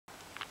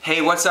Hey,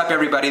 what's up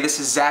everybody? This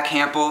is Zack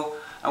Hample.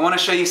 I want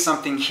to show you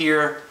something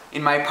here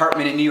in my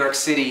apartment in New York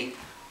City.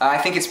 I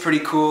think it's pretty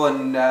cool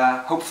and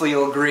hopefully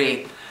you'll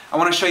agree. I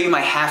want to show you my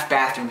half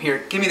bathroom.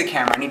 Here, give me the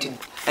camera. I need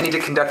to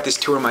conduct this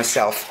tour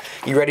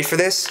myself. You ready for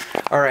this?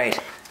 Alright.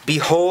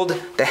 Behold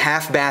the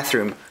half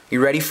bathroom.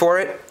 You ready for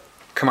it?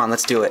 Come on,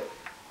 let's do it.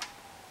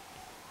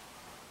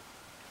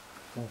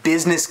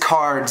 Business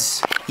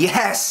cards.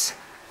 Yes!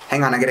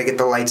 Hang on, I gotta get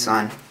the lights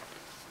on.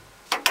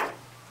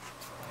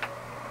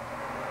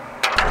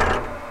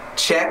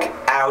 Check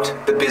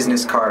out the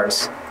business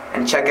cards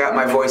and check out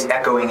my voice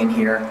echoing in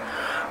here.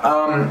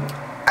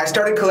 I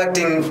started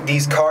collecting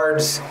these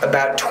cards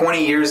about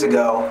 20 years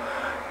ago,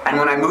 and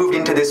when I moved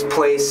into this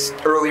place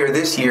earlier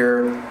this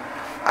year,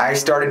 I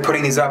started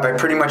putting these up. I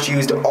pretty much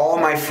used all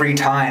my free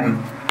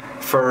time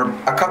for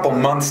a couple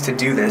months to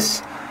do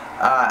this.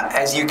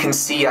 As you can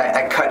see,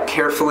 I cut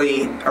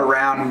carefully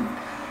around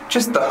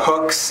just the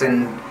hooks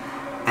and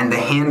the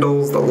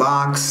handles, the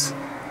locks,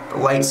 the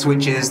light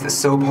switches, the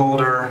soap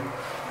holder,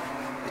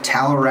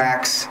 towel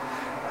racks.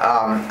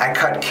 I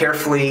cut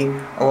carefully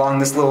along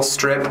this little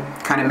strip,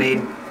 kind of made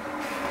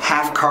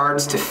half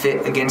cards to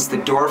fit against the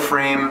door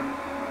frame.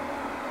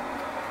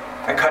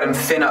 I cut them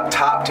thin up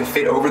top to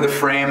fit over the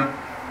frame.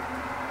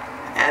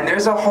 And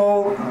there's a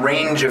whole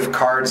range of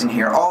cards in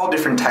here, all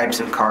different types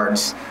of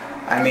cards.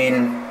 I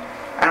mean,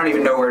 I don't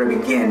even know where to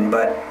begin,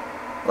 but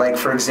like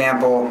for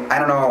example, I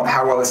don't know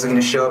how well this is going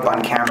to show up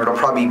on camera, it'll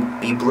probably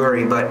be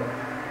blurry, but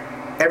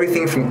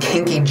everything from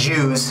kinky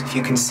Jews, if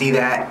you can see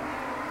that,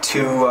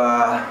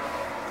 to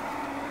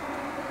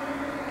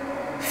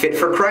Fit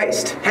for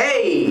Christ.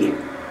 Hey!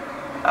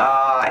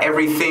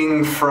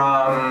 Everything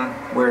from,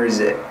 where is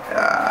it?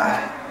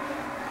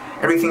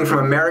 Everything from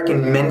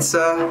American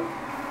Mensa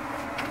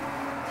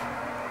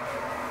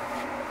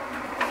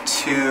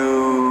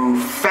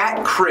to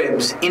Fat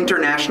Cribs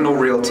International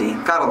Realty.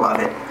 Gotta love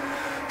it.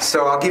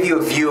 So I'll give you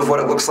a view of what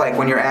it looks like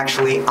when you're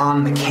actually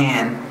on the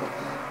can.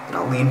 And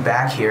I'll lean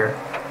back here.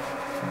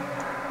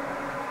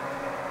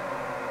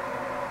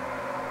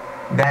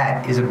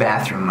 That is a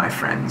bathroom, my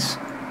friends.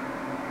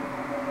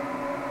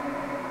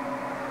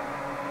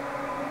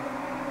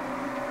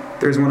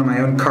 There's one of my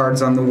own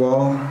cards on the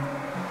wall.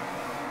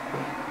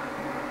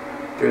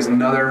 There's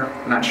another,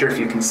 I'm not sure if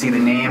you can see the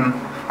name.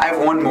 I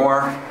have one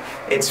more.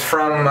 It's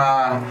from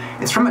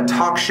a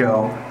talk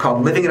show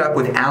called Living It Up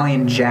with Allie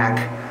and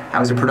Jack. I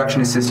was a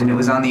production assistant. It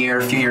was on the air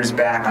a few years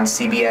back on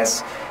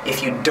CBS.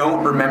 If you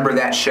don't remember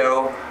that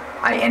show,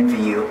 I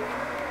envy you.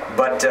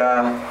 But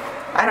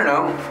I don't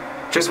know.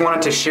 Just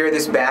wanted to share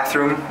this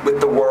bathroom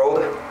with the world.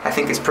 I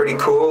think it's pretty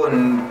cool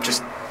and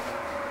just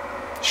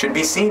should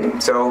be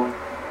seen. So,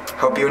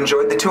 hope you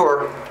enjoyed the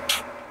tour.